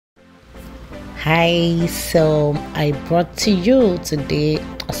Hi, so I brought to you today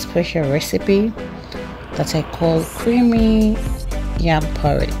a special recipe that I call creamy yam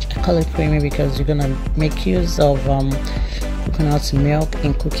porridge. I call it creamy because you're gonna make use of coconut milk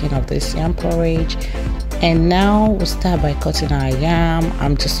in cooking of this yam porridge. And now we'll start by cutting our yam.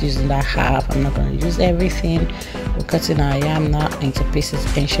 I'm just using that half. I'm not gonna use everything. We're cutting our yam now into pieces.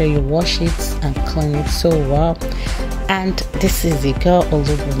 Ensure you wash it and clean it so well. And this is the girl all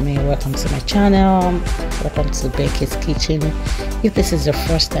over me. Welcome to my channel. Welcome to Becky's Kitchen. If this is your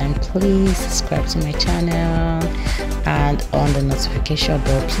first time, please subscribe to my channel and on the notification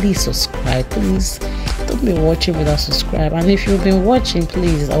bell, please subscribe. Please don't be watching without subscribe. And if you've been watching,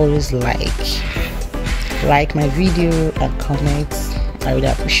 please always like my video and comment. I would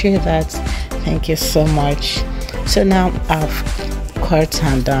appreciate that. Thank you so much. So now I've cut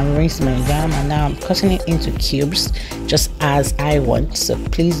and rinsed my yam, and now I'm cutting it into cubes just as I want. So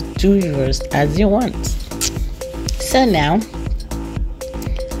please do yours as you want. So now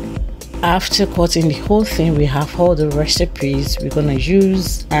after cutting the whole thing, we have all the recipes we're gonna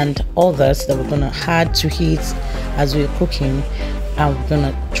use and others that we're gonna add to it as we're cooking, and we're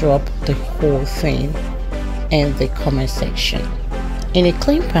gonna drop the whole thing in the comment section. In a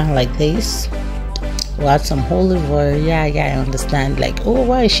clean pan like this, we'll add some olive oil. Yeah, I understand, like, oh,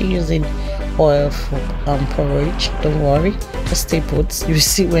 why is she using oil for porridge? Don't worry, just stay put. You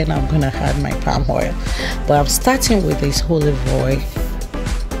see when I'm gonna add my palm oil, but I'm starting with this olive oil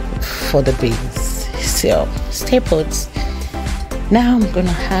for the beans, so stay put. Now I'm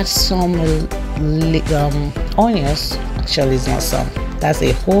gonna add some onions. Actually, it's not some, that's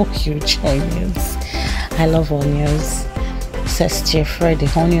a whole huge onions. I love onions. So stir fry the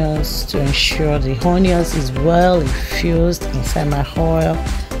onions to ensure the onions is well infused inside my oil.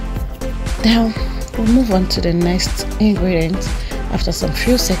 Now we'll move on to the next ingredient after some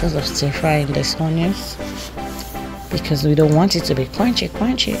few seconds of stir frying these onions, because we don't want it to be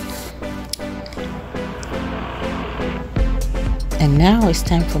crunchy. And now it's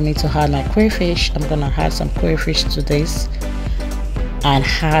time for me to add my crayfish. I'm gonna add some crayfish to this and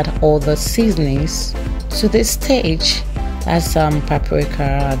add all the seasonings to this stage. Add some paprika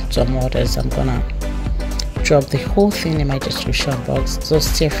and some others. I'm gonna drop the whole thing in my description box. So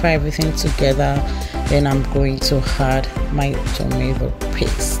stir fry everything together. Then I'm going to add my tomato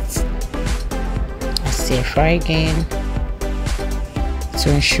paste. I stir fry again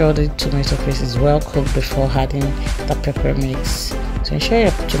to ensure the tomato paste is well cooked before adding the pepper mix. To ensure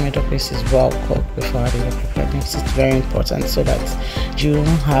your tomato paste is well cooked before adding the pepper mix, it's very important so that you don't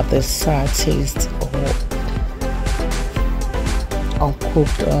have the sour taste or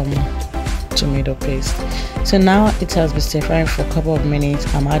uncooked tomato paste. So now it has been stir frying for a couple of minutes.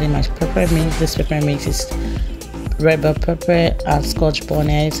 I'm adding my pepper mix. This pepper mix is red bell pepper and scotch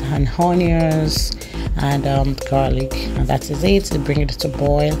bonnet and onions and garlic, and that is it. To bring it to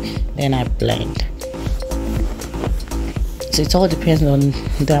boil, then I blend. So it all depends on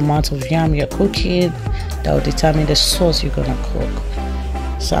the amount of yam you're cooking that will determine the sauce you're gonna cook.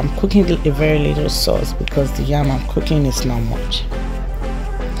 So I'm cooking a very little sauce because the yam I'm cooking is not much.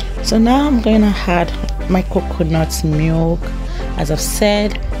 So now I'm going to add my coconut milk. As I've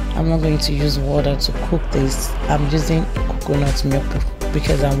said, I'm not going to use water to cook this. I'm using coconut milk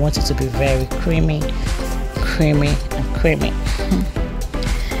because I want it to be very creamy.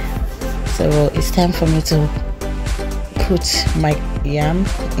 So it's time for me to put my yam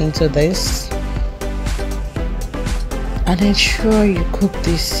into this, and ensure you cook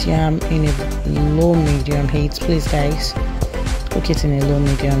this yam in a low medium heat. Please guys, cook it in a low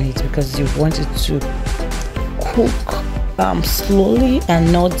medium heat because you want it to cook slowly and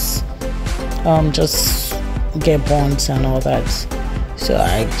not just get burnt and all that. So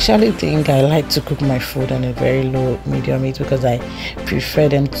I actually think I like to cook my food on a very low medium heat because I prefer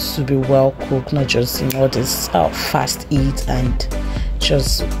them to be well cooked, not just this fast eat and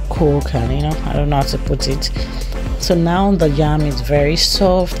just cook, and I don't know how to put it. So now the yam is very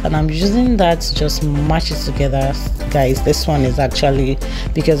soft, and I'm using that to just mash it together. Guys, this one is actually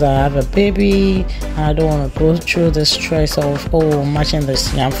because I have a baby and I don't want to go through the stress of mashing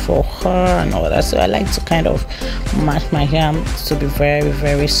this yam for her and all that. So I like to kind of mash my yam to be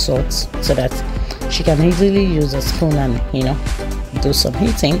very soft so that she can easily use a spoon and do some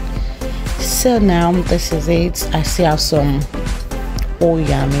heating. So now this is it. I still have some whole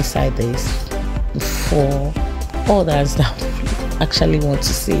yam inside this for others that actually want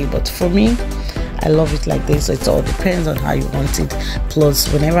to see, but for me, I love it like this. So it all depends on how you want it.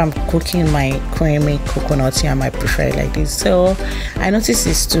 Plus, whenever I'm cooking my creamy coconut yam, I prefer it like this. So I notice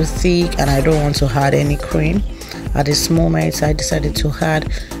it's too thick and I don't want to add any cream, at this moment I decided to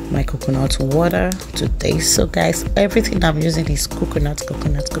add my coconut water today. So guys, everything I'm using is coconut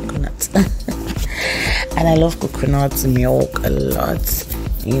and I love coconut milk a lot.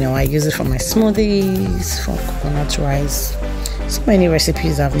 You know, I use it for my smoothies, for coconut rice. So many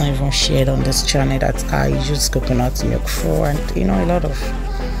recipes I've not even shared on this channel that I use coconut milk for, and you know, a lot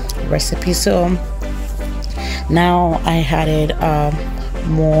of recipes. So now I added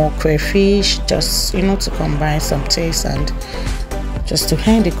more crayfish, just you know, to combine some taste and just to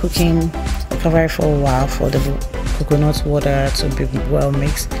end the cooking. I cover it for a while for the coconut water to be well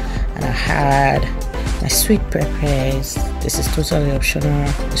mixed, and I had my sweet peppers. This is totally optional.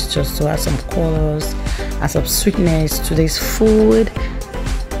 It's just to add some colors, add some sweetness to this food,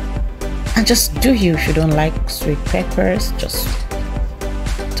 and just do you. If you don't like sweet peppers, just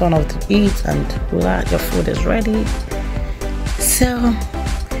turn off the heat and voila, your food is ready. So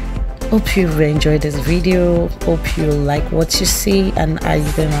hope you enjoyed this video. Hope you like what you see, and are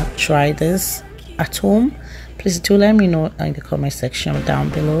you gonna try this at home? Please do let me know in the comment section down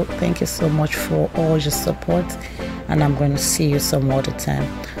below. Thank you so much for all your support, and I'm going to see you some other time.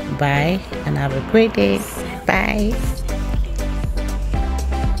 Bye, and have a great day. Bye.